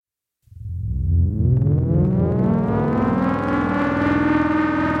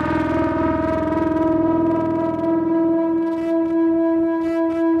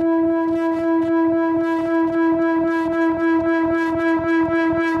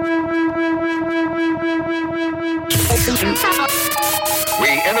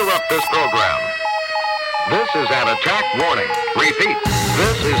interrupt this program. This is an attack warning. Repeat,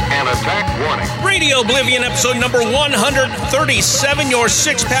 this is an attack warning. Radio Oblivion, episode number 137, your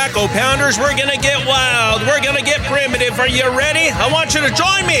six-pack O-Pounders. We're gonna get wild. We're gonna get primitive. Are you ready? I want you to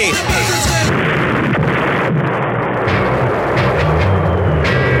join me.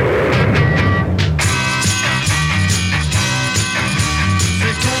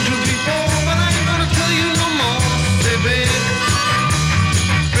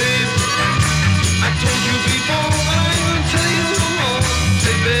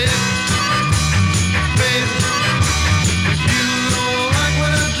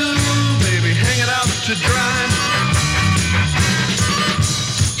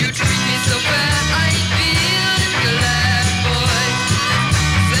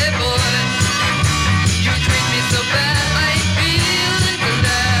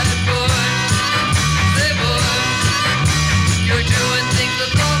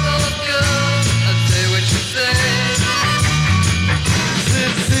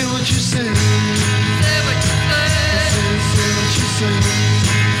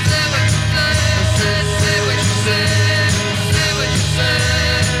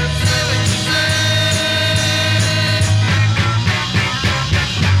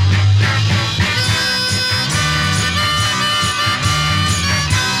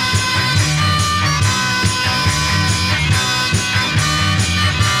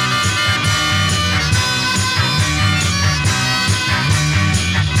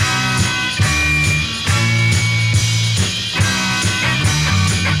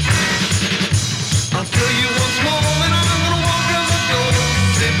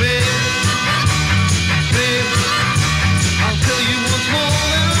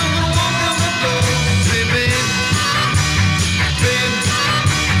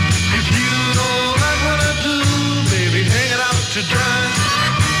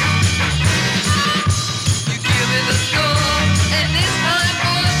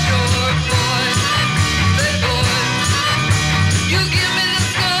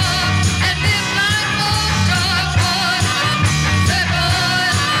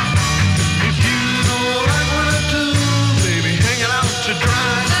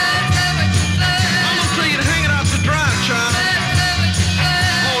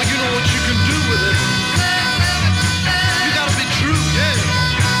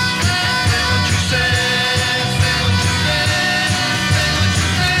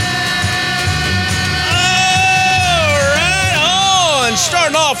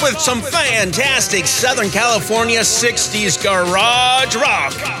 With some fantastic Southern California 60s garage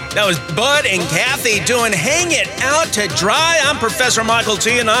rock. That was Bud and Kathy doing Hang It Out to Dry. I'm Professor Michael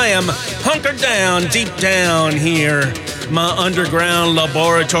T, and I am hunkered down, deep down here. My underground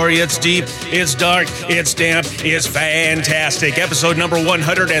laboratory. It's deep, it's dark, it's damp, it's fantastic. Episode number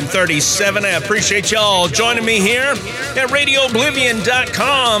 137. I appreciate y'all joining me here at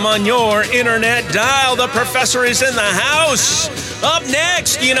RadioOblivion.com on your internet dial. The professor is in the house. Up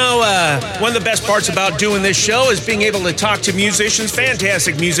next, one of the best parts about doing this show is being able to talk to musicians,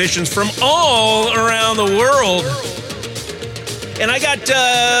 fantastic musicians from all around the world. And I got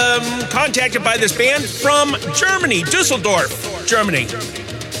contacted by this band from Germany, Dusseldorf, Germany.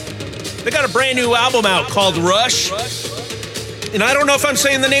 They got a brand new album out called Rush. And I don't know if I'm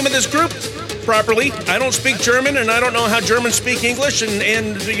saying the name of this group properly. I don't speak German, and I don't know how Germans speak English.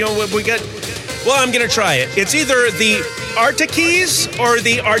 And we got... Well, I'm going to try it. It's either the Artakees or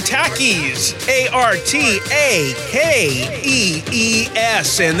the Artakees. Artakees.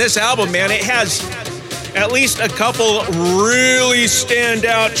 And this album, man, it has at least a couple really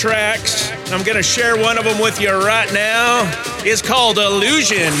standout tracks. I'm going to share one of them with you right now. It's called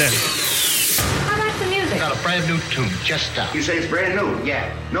Illusion. How about the music? Got a brand new tune, just out. You say it's brand new?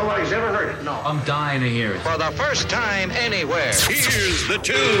 Yeah. Nobody's ever heard it? No. I'm dying to hear it. For the first time anywhere, Here's the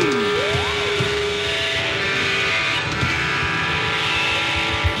tune.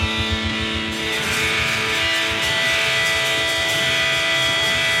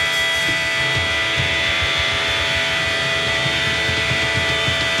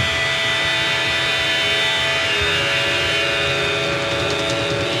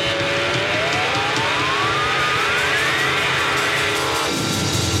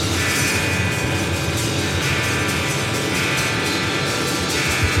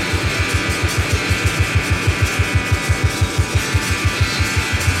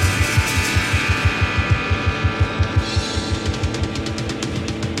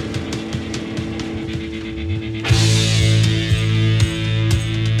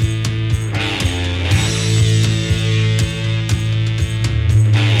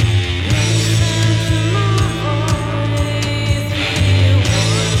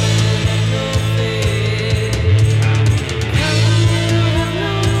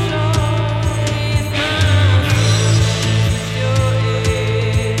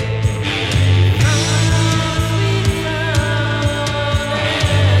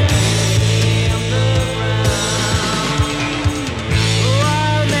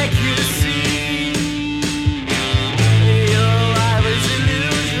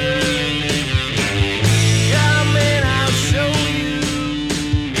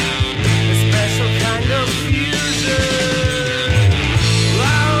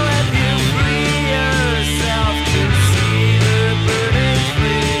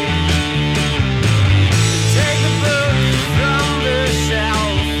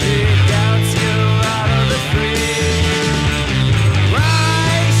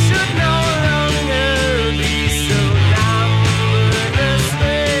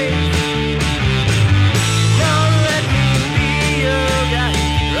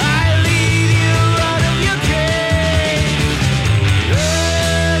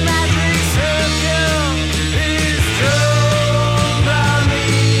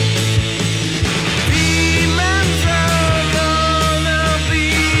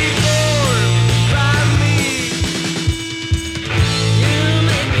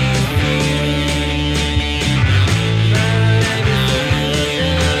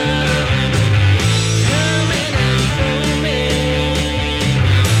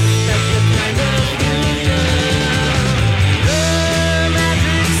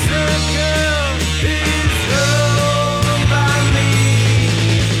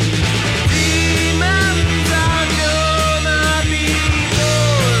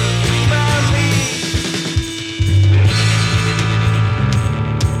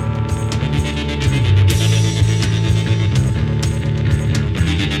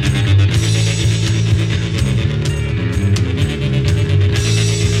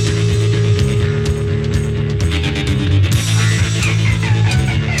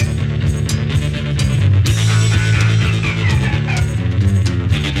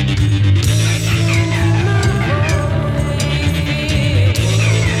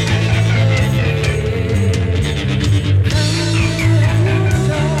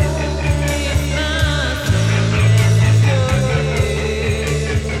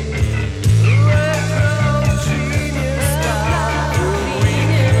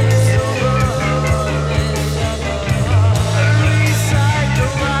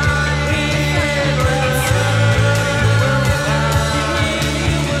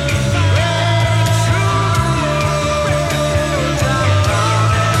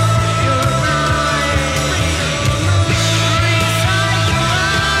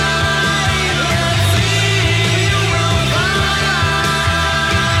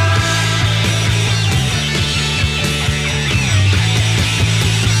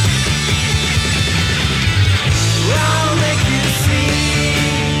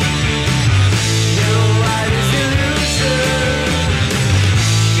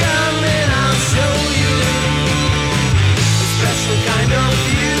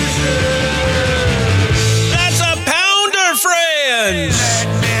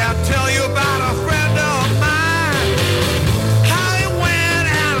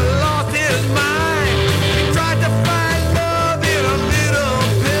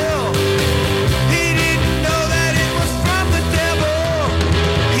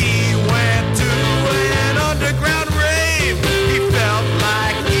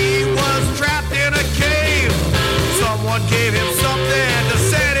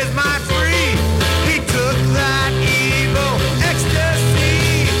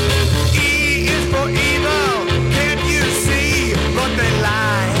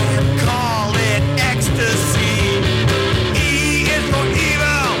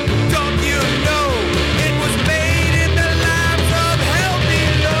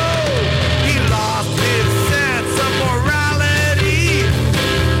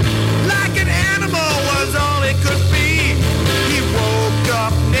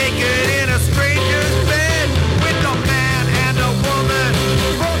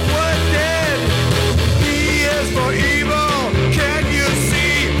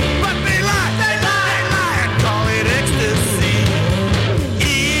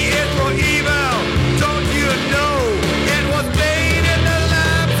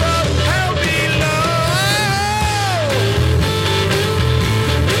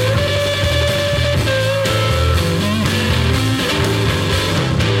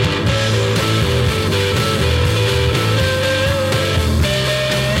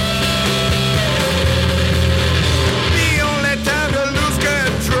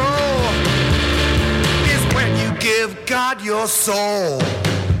 inside your soul.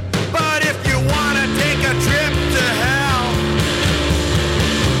 But if you wanna take a trip to hell,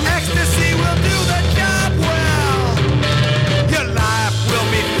 ecstasy will do the job well. Your life will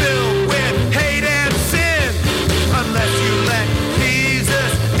be filled with hate and sin, unless you let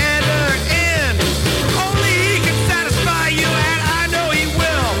Jesus enter in. Only he can satisfy you, and I know he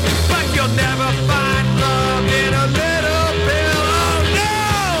will. But you'll never find love in a little pill. Oh no!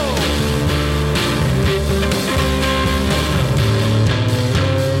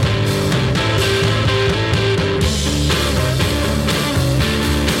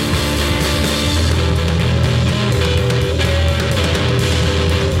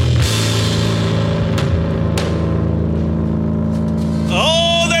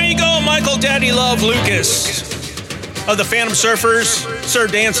 Oh, there you go, Michael Daddy Love Lucas of the Phantom Surfers, Sir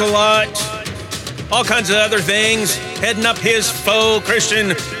Dance-A-Lot, all kinds of other things, heading up his faux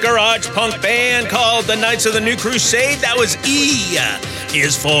Christian garage punk band called the Knights of the New Crusade. That was E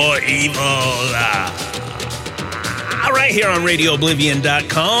is for Evil. Right here on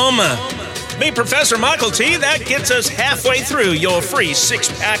RadioOblivion.com. Me, Professor Michael T. That gets us halfway through your free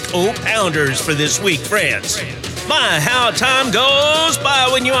 6-pack O-Pounders for this week, friends. My, how time goes by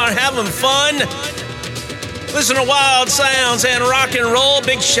when you are having fun. Listen to wild sounds and rock and roll.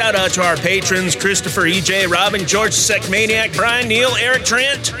 Big shout out to our patrons, Christopher, EJ, Robin, George Secmaniac, Brian, Neil, Eric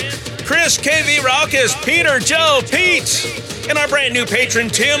Trent, Chris, KV Raucus, Peter, Joe, Pete, and our brand new patron,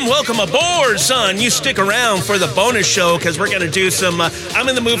 Tim. Welcome aboard, son. You stick around for the bonus show because we're going to do some, I'm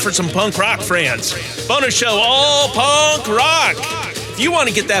in the mood for some punk rock, friends. Bonus show, all punk rock. If you want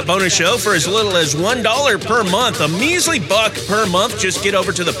to get that bonus show for as little as $1 per month, a measly $1 per month, just get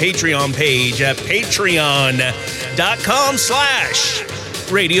over to the Patreon page at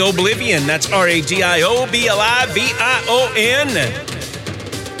patreon.com/Radio Oblivion. That's RadioBlivion.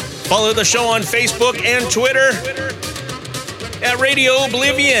 Follow the show on Facebook and Twitter at Radio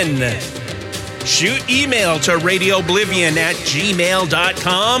Oblivion. Shoot email to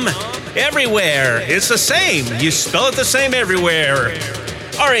radiooblivion@gmail.com. Everywhere. It's the same. You spell it the same everywhere.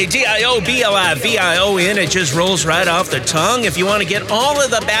 RadioBlivion. It just rolls right off the tongue. If you want to get all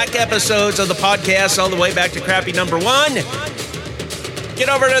of the back episodes of the podcast all the way back to crappy number 1, get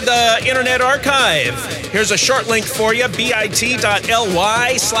over to the Internet Archive. Here's a short link for you, bit.ly/RO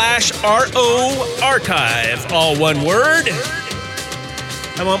archive. All one word.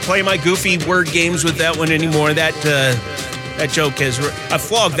 I won't play my goofy word games with that one anymore. That joke is, I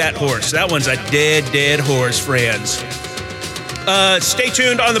flogged that horse. That one's a dead horse, friends. Stay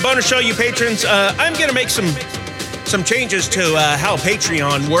tuned on the bonus show, you patrons. I'm going to make some changes to how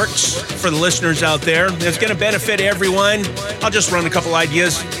Patreon works for the listeners out there. It's going to benefit everyone. I'll just run a couple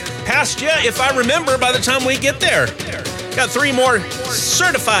ideas past you if I remember by the time we get there. Got 3 more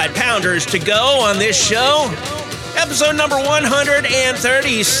certified pounders to go on this show. Episode number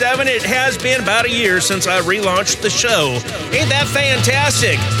 137. It has been about a year since I relaunched the show. Ain't that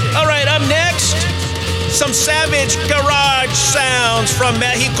fantastic? All right, up next, some savage garage sounds from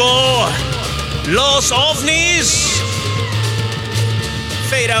Mexico. Los OVNIs.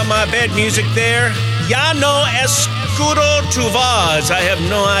 Fade out my bed music there. Ya no escudo tu voz. I have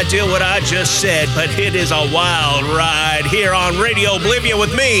no idea what I just said, but it is a wild ride here on Radio Oblivion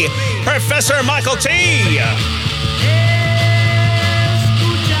with me, Professor Michael T.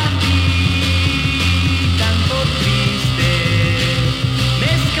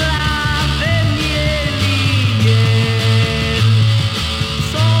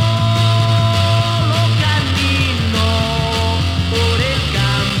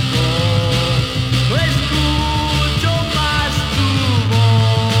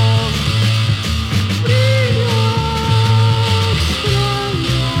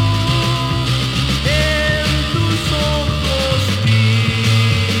 En tus ojos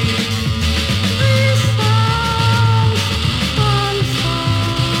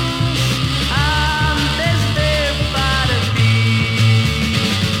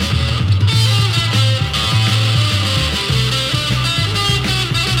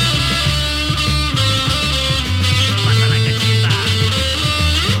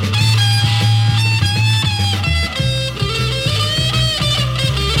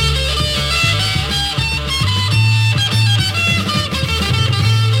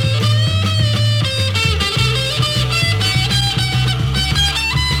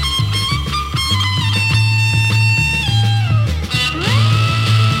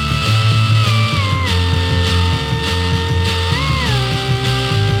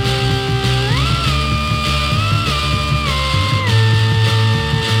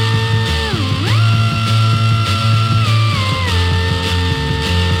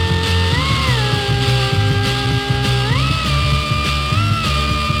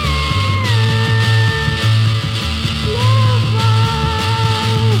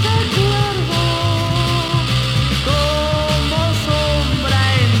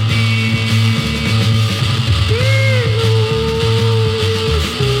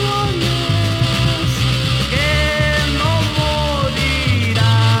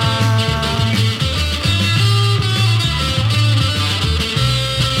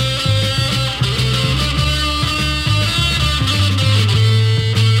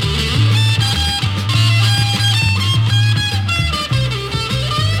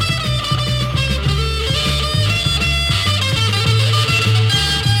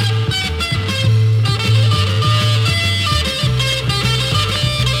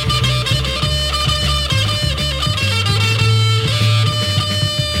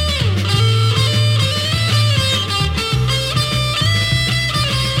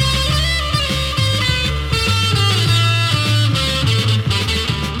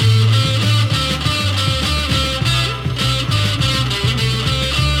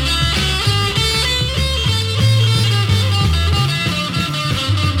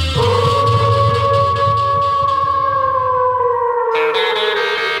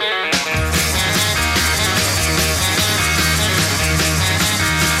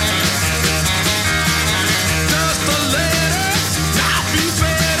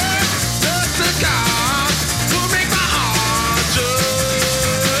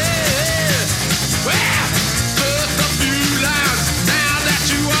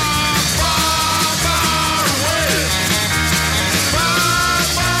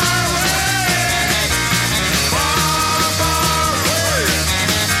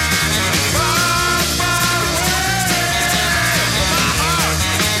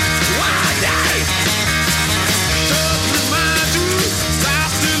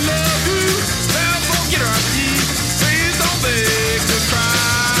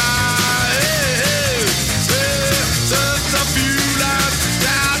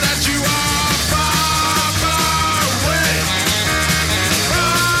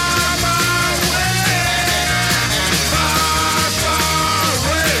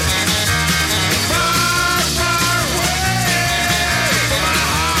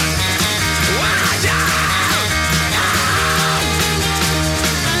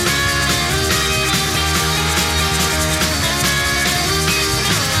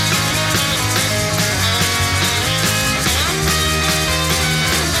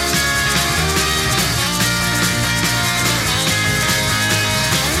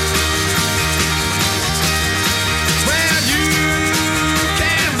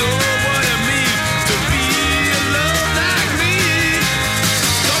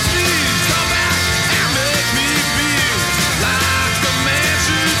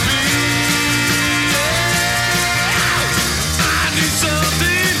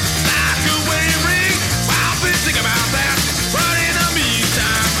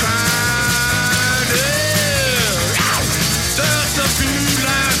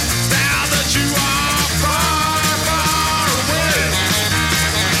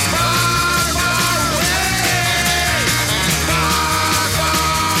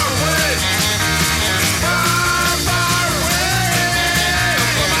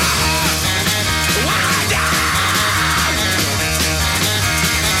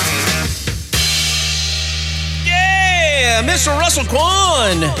Mr. Russell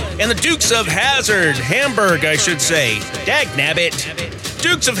Kwan and the Dukes of Hamburg, I should say. Dagnabbit.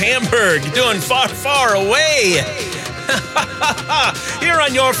 Dukes of Hamburg doing Far, Far Away. Here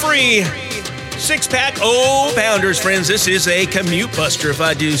on your free six-pack pounders, friends. This is a commute buster, if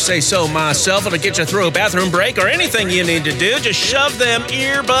I do say so myself. It'll get you through a bathroom break or anything you need to do. Just shove them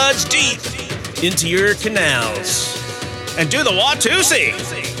earbuds deep into your canals and do the Watusi.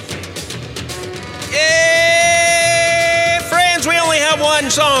 Yay! Friends, we only have one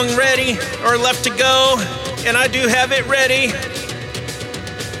song ready or left to go, and I do have it ready.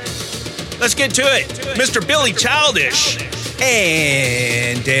 Let's get to it. Mr. Billy Childish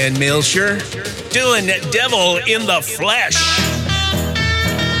and Dan Milcher doing Devil in the Flesh.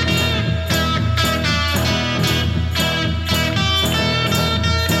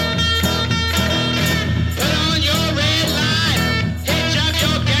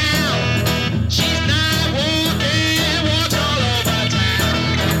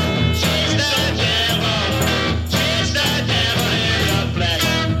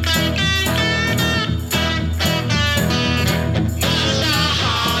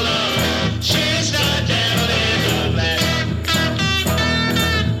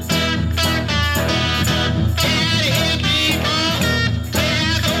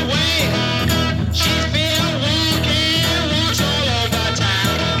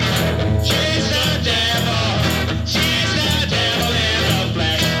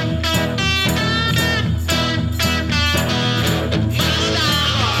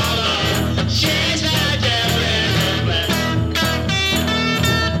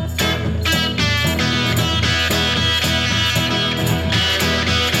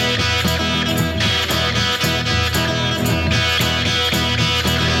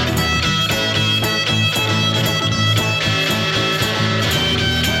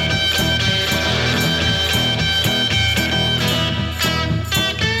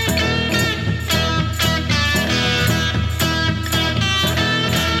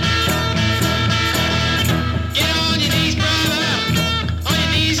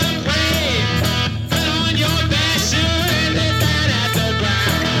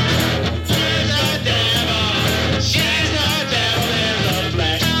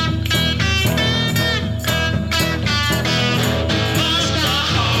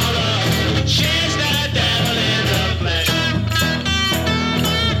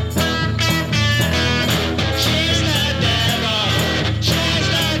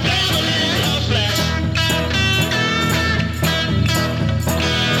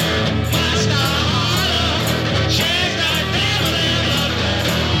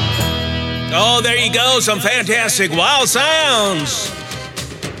 There you go, some fantastic wild sounds.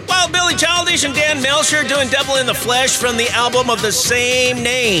 Wild Billy Childish and Dan Milcher doing Devil in the Flesh from the album of the same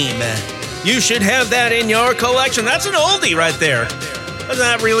name. You should have that in your collection. That's an oldie right there. Wasn't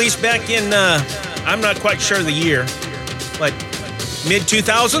that released back in, I'm not quite sure the year, but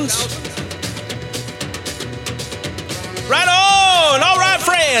mid-2000s? Right on! All right,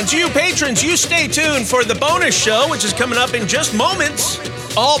 friends, you patrons, you stay tuned for the bonus show, which is coming up in just moments.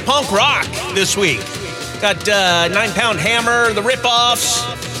 All punk rock this week. Got 9 Pound Hammer, the Rip-Offs,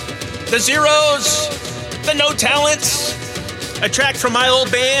 the Zeros, the No Talents, a track from my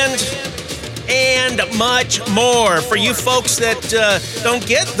old band, and much more. For you folks that don't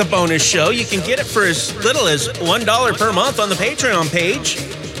get the bonus show, you can get it for as little as $1 per month on the Patreon page,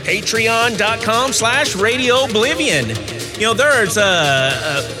 patreon.com/Radio Oblivion. You know, there's,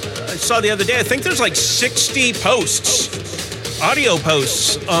 I saw the other day, I think there's like 60 posts. Audio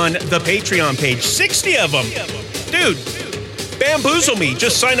posts on the Patreon page. 60 of them. Dude, bamboozle me.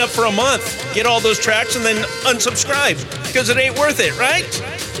 Just sign up for a month. Get all those tracks and then unsubscribe. Because it ain't worth it, right?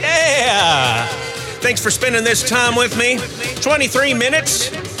 Yeah. Thanks for spending this time with me. 23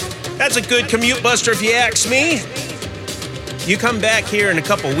 minutes. That's a good commute buster if you ask me. You come back here in a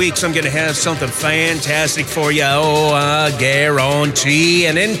couple weeks, I'm going to have something fantastic for you. Oh, I guarantee.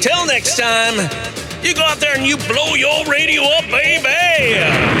 And until next time, you go out there and you blow your radio up, baby!